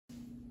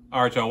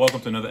All right, y'all.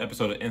 Welcome to another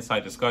episode of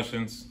Insight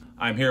Discussions.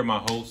 I'm here with my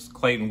hosts,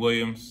 Clayton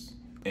Williams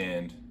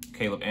and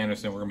Caleb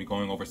Anderson. We're going to be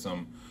going over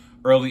some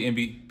early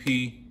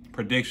MVP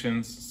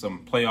predictions,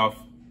 some playoff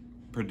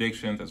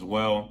predictions as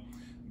well.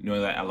 You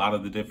know that a lot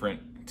of the different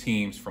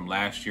teams from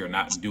last year are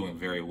not doing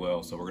very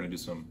well, so we're going to do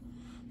some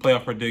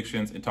playoff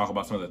predictions and talk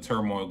about some of the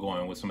turmoil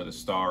going with some of the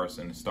stars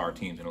and the star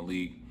teams in the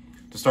league.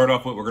 To start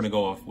off with, we're going to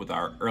go off with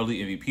our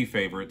early MVP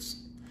favorites.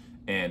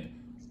 And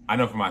I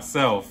know for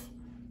myself,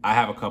 I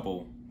have a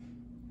couple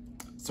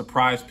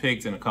surprise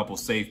picks and a couple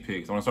safe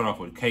picks. I want to start off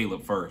with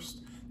Caleb first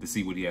to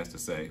see what he has to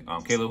say.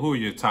 Caleb, who are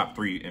your top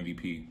 3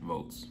 MVP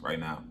votes right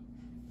now?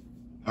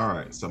 All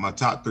right, so my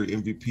top 3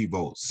 MVP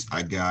votes,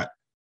 I got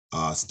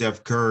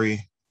Steph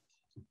Curry,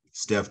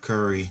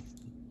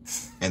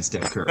 and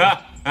Steph Curry.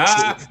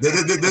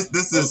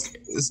 This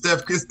is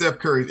Steph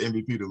Curry's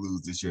MVP to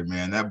lose this year,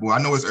 man. That boy,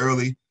 I know it's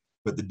early,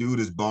 but the dude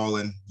is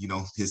balling. You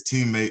know, his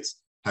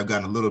teammates have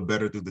gotten a little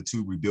better through the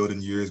 2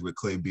 rebuilding years with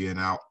Clay being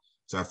out.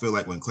 So I feel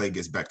like when Clay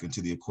gets back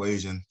into the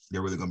equation,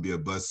 they're really going to be a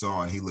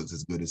buzzsaw, and he looks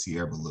as good as he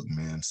ever looked,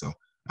 man. So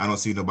I don't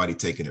see nobody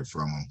taking it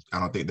from him. I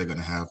don't think they're going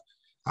to have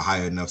a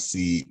high enough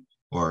seed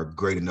or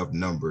great enough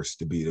numbers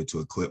to be able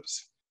to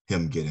eclipse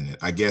him getting it.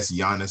 I guess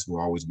Giannis will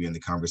always be in the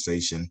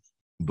conversation,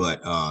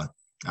 but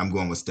I'm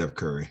going with Steph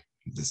Curry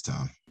this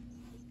time.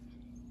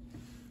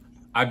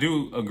 I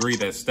do agree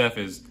that Steph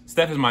is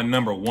my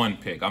number 1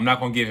 pick. I'm not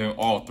going to give him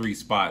all 3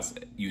 spots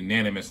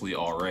unanimously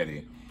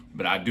already.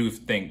 But I do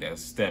think that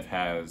Steph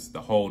has the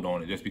hold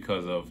on it just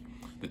because of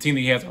the team that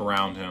he has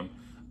around him.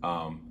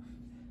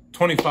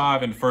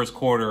 25 in the first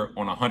quarter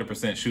on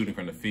 100% shooting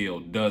from the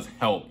field does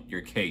help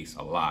your case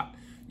a lot.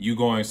 You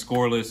going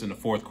scoreless in the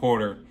fourth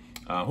quarter.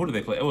 Who did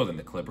they play? It wasn't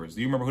the Clippers.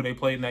 Do you remember who they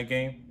played in that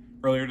game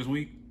earlier this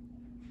week?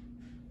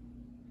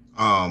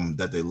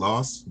 That they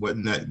lost?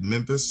 Wasn't that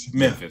Memphis?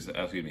 Memphis,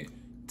 excuse me.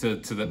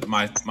 To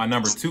my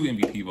number 2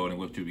 MVP voting,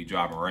 which would be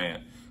Ja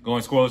Morant.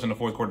 Going scoreless in the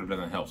fourth quarter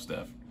doesn't help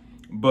Steph.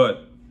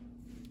 But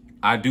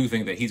I do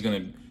think that he's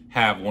going to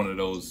have one of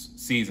those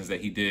seasons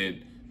that he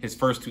did his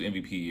first 2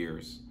 MVP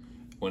years.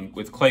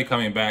 With Clay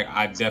coming back,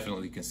 I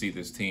definitely can see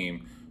this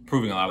team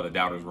proving a lot of the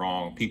doubters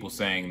wrong. People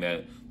saying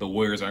that the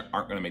Warriors aren't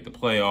going to make the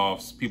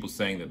playoffs. People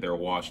saying that they're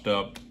washed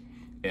up.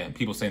 And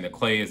people saying that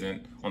Clay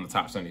isn't on the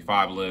top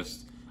 75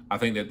 list. I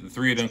think that the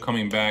 3 of them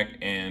coming back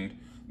and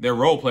their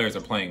role players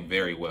are playing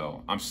very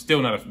well. I'm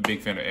still not a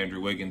big fan of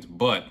Andrew Wiggins,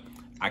 but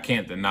I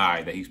can't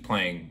deny that he's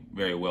playing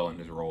very well in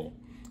his role.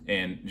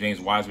 And James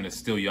Wiseman is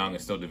still young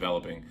and still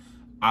developing.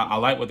 I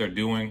like what they're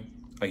doing,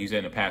 like you said,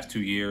 in the past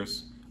 2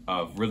 years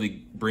of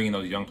really bringing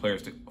those young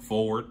players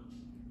forward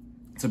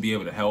to be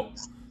able to help.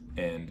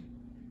 And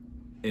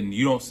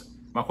you don't.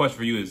 My question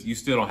for you is, you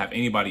still don't have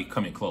anybody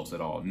coming close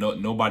at all.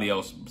 Nobody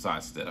else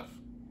besides Steph.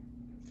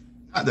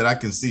 Not that I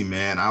can see,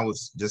 man. I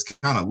was just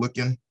kind of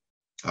looking.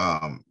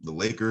 The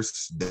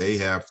Lakers, they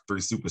have 3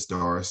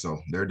 superstars, so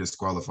they're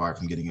disqualified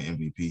from getting an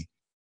MVP.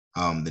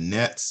 The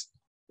Nets.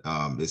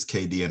 Is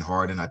KD and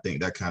Harden. I think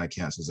that kind of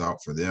cancels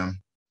out for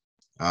them.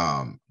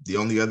 The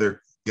only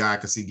other guy I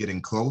can see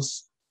getting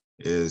close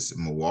is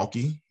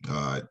Milwaukee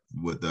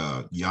with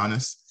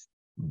Giannis.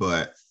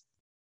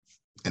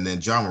 And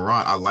then Ja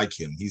Morant, I like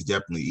him. He's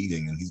definitely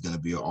eating, and he's going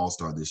to be an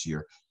all-star this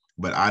year.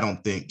 But I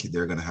don't think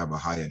they're going to have a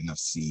high enough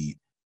seed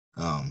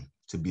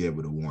to be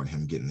able to warrant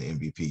him getting the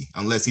MVP.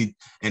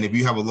 And if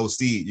you have a low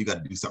seed, you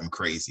got to do something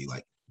crazy,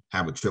 like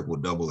have a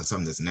triple-double or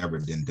something that's never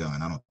been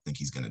done. I don't think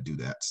he's going to do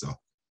that. So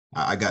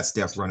I got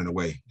Steph running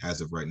away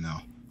as of right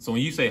now. So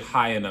when you say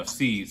high enough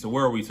seed, so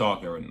where are we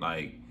talking?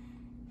 Like,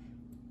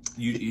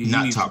 he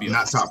not needs top, to be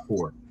not top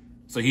 4.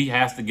 So he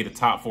has to get a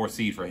top 4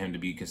 seed for him to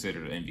be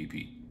considered an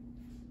MVP,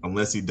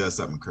 unless he does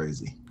something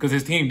crazy. Because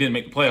his team didn't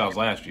make the playoffs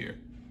last year.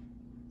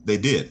 They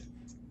did.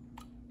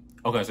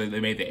 Okay, so they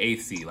made the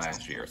 8th seed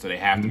last year, so they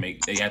have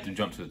to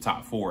jump to the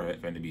top 4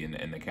 for him to be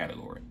in the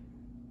category.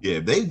 Yeah,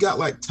 if they got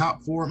like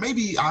top 4,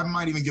 maybe I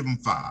might even give them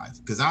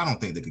 5 because I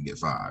don't think they could get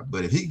 5.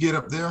 But if he get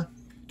up there.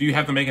 Do you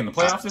have to make it in the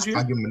playoffs this year?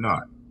 I give him a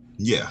nod.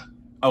 Yeah.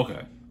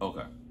 Okay.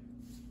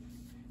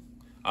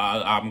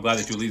 I'm glad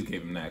that you at least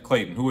gave him that.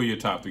 Clayton, who are your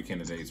top 3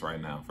 candidates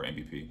right now for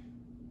MVP?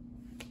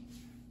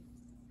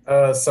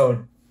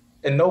 So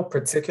in no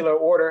particular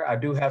order, I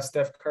do have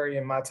Steph Curry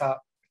in my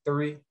top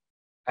 3.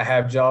 I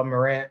have Ja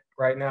Morant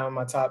right now in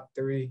my top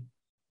 3.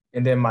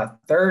 And then my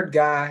third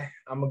guy,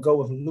 I'm going to go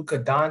with Luka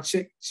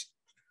Donçic.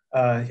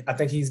 I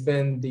think he's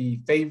been the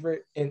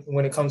favorite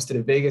when it comes to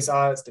the Vegas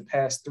odds the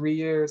past 3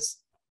 years.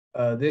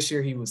 This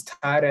year he was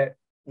tied at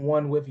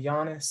 1 with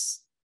Giannis.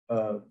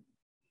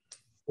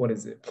 What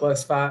is it?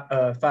 Plus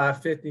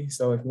 550.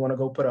 So if you want to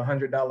go put a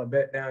 $100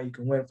 bet down, you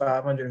can win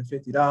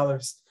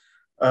 $550.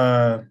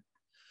 I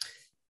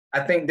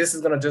think this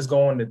is going to just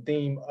go on the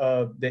theme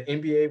of the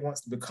NBA wants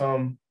to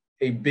become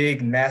a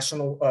big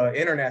international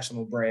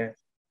brand,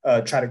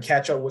 try to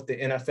catch up with the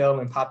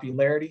NFL in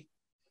popularity.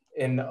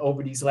 And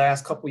over these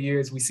last couple of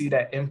years, we see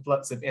that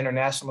influx of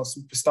international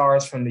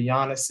superstars from the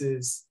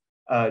Giannis's.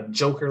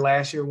 Joker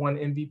last year won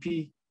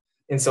MVP.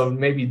 And so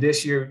maybe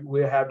this year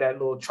we'll have that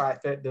little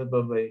trifecta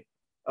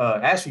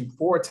of actually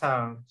 4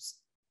 times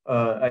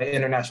an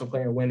international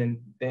player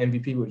winning the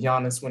MVP with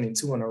Giannis winning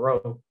 2 in a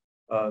row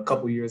a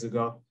couple years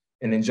ago,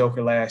 and then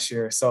Joker last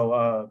year.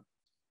 So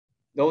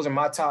those are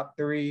my top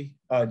 3.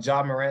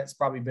 Ja Morant's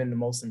probably been the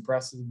most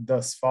impressive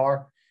thus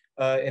far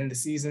in the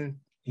season.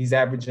 He's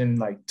averaging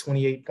like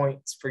 28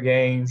 points per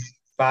game,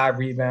 5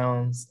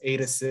 rebounds,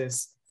 8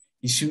 assists.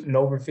 He's shooting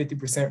over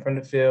 50% from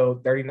the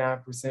field,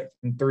 39%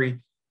 from 3.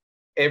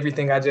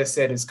 Everything I just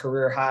said is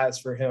career highs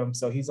for him.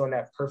 So he's on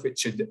that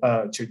perfect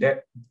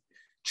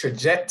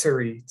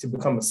trajectory to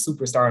become a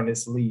superstar in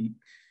this league.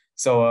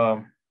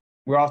 So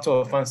we're off to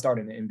a fun start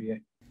in the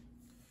NBA.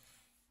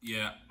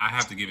 Yeah, I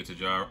have to give it to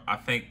Ja. I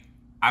think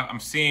I'm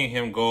seeing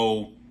him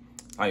go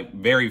like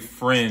very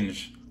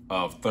fringe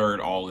of third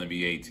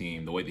All-NBA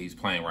team. The way that he's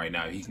playing right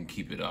now, he can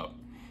keep it up.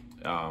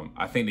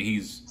 I think that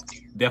he's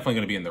definitely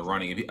going to be in the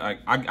running. If he,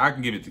 I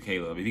can give it to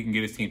Caleb. If he can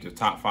get his team to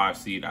top 5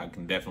 seed, I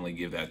can definitely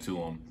give that to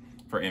him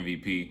for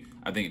MVP.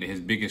 I think that his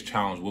biggest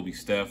challenge will be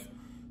Steph.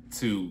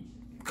 To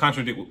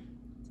contradict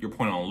your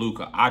point on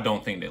Luka, I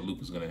don't think that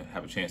Luka's going to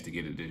have a chance to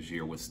get it this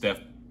year with Steph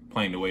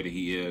playing the way that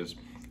he is.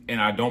 And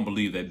I don't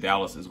believe that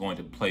Dallas is going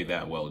to play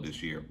that well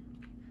this year.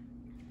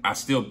 I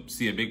still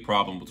see a big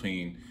problem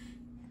between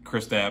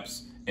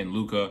Kristaps and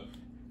Luka.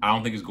 I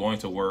don't think it's going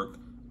to work.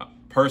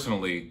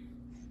 Personally,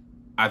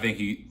 I think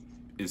he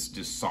is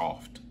just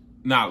soft.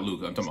 Not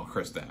Luka, I'm talking about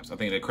Kristaps. I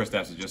think that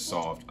Kristaps is just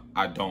soft.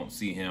 I don't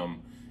see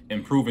him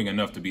improving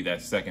enough to be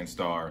that second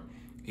star.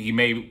 He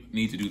may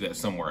need to do that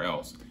somewhere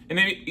else. And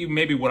then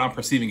maybe what I'm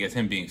perceiving as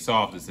him being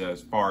soft is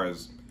as far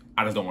as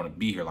I just don't want to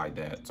be here like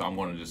that. So I'm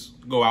going to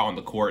just go out on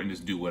the court and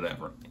just do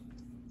whatever.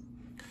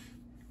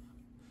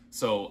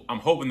 So I'm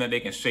hoping that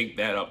they can shake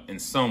that up in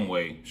some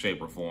way,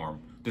 shape, or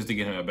form, just to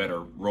get him a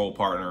better role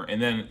partner.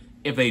 And then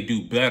if they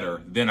do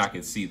better, then I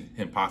can see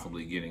him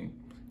possibly getting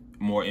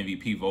more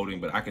MVP voting.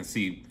 But I can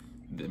see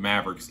the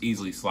Mavericks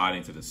easily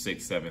sliding to the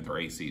 6th, 7th, or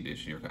 8th seed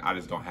this year. I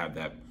just don't have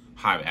that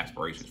high of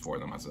aspirations for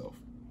them myself.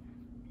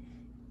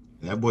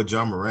 That boy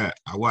Ja Morant,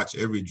 I watched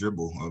every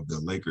dribble of the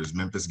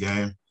Lakers-Memphis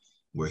game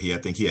where I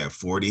think he had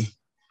 40.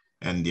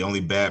 And the only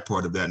bad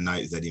part of that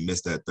night is that he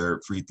missed that 3rd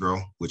free throw,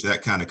 which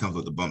that kind of comes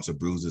with the bumps and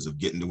bruises of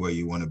getting to where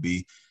you want to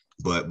be.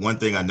 But one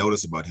thing I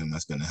noticed about him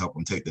that's going to help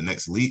him take the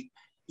next leap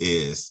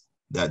is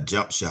that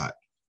jump shot,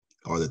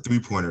 or the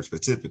three-pointer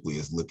specifically,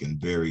 is looking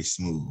very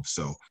smooth.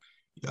 So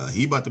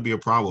he about to be a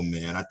problem,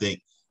 man. I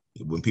think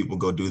when people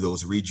go do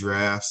those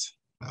redrafts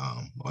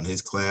on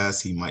his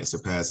class, he might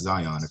surpass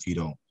Zion if he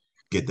don't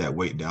get that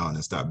weight down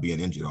and stop being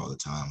injured all the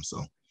time.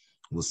 So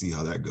we'll see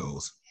how that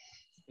goes.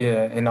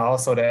 Yeah, and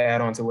also to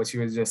add on to what you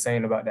were just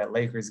saying about that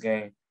Lakers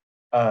game,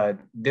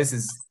 this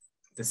is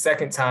the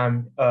second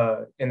time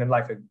in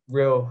like a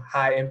real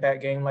high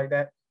impact game like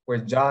that,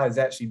 where Ja has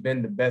actually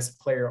been the best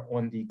player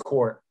on the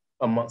court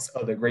amongst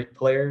other great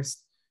players.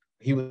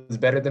 He was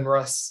better than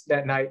Russ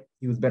that night.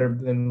 He was better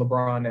than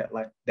LeBron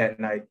that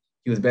night.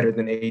 He was better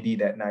than AD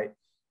that night.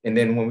 And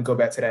then when we go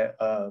back to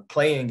that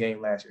play-in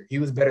game last year, he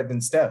was better than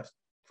Steph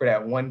for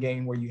that one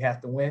game where you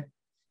have to win.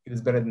 He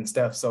was better than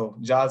Steph. So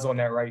Ja's on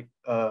that right.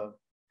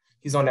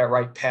 He's on that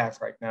right path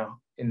right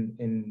now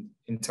in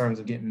terms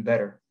of getting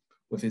better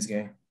with his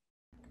game.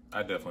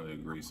 I definitely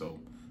agree. So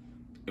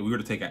if we were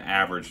to take an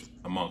average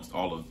amongst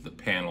all of the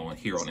panel and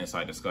here on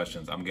Inside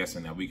Discussions, I'm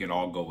guessing that we can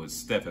all go with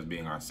Steph as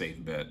being our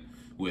safe bet,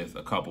 with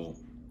a couple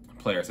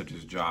players such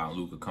as Ja and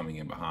Luka coming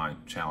in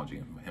behind,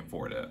 challenging him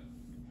for that.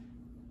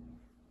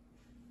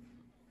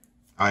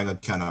 I'm going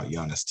to count out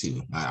Giannis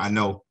too. I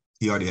know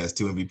he already has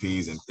 2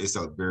 MVPs, and it's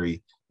a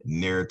very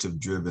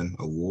narrative-driven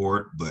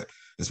award, but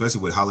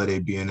especially with Holiday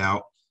being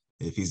out,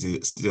 if he's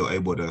still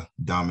able to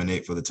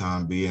dominate for the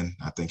time being,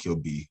 I think he'll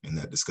be in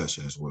that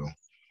discussion as well.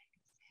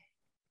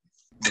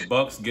 The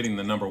Bucks getting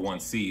the number 1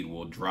 seed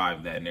will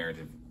drive that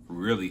narrative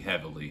really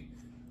heavily,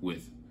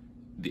 with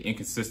the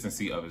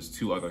inconsistency of his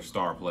 2 other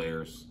star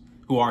players,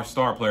 who are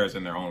star players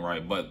in their own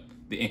right, but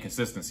the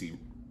inconsistency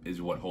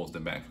is what holds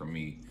them back for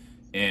me.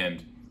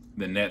 And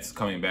the Nets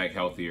coming back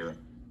healthier,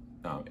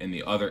 and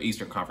the other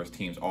Eastern Conference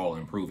teams all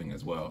improving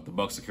as well. The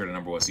Bucks secured the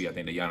number 1 seed. I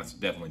think that Giannis will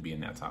definitely be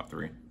in that top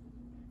 3.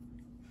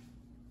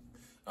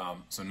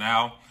 So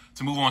now,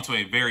 to move on to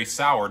a very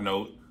sour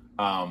note,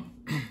 I'm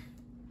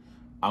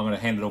going to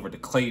hand it over to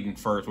Clayton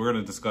first. We're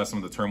going to discuss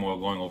some of the turmoil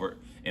going over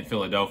in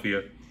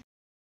Philadelphia.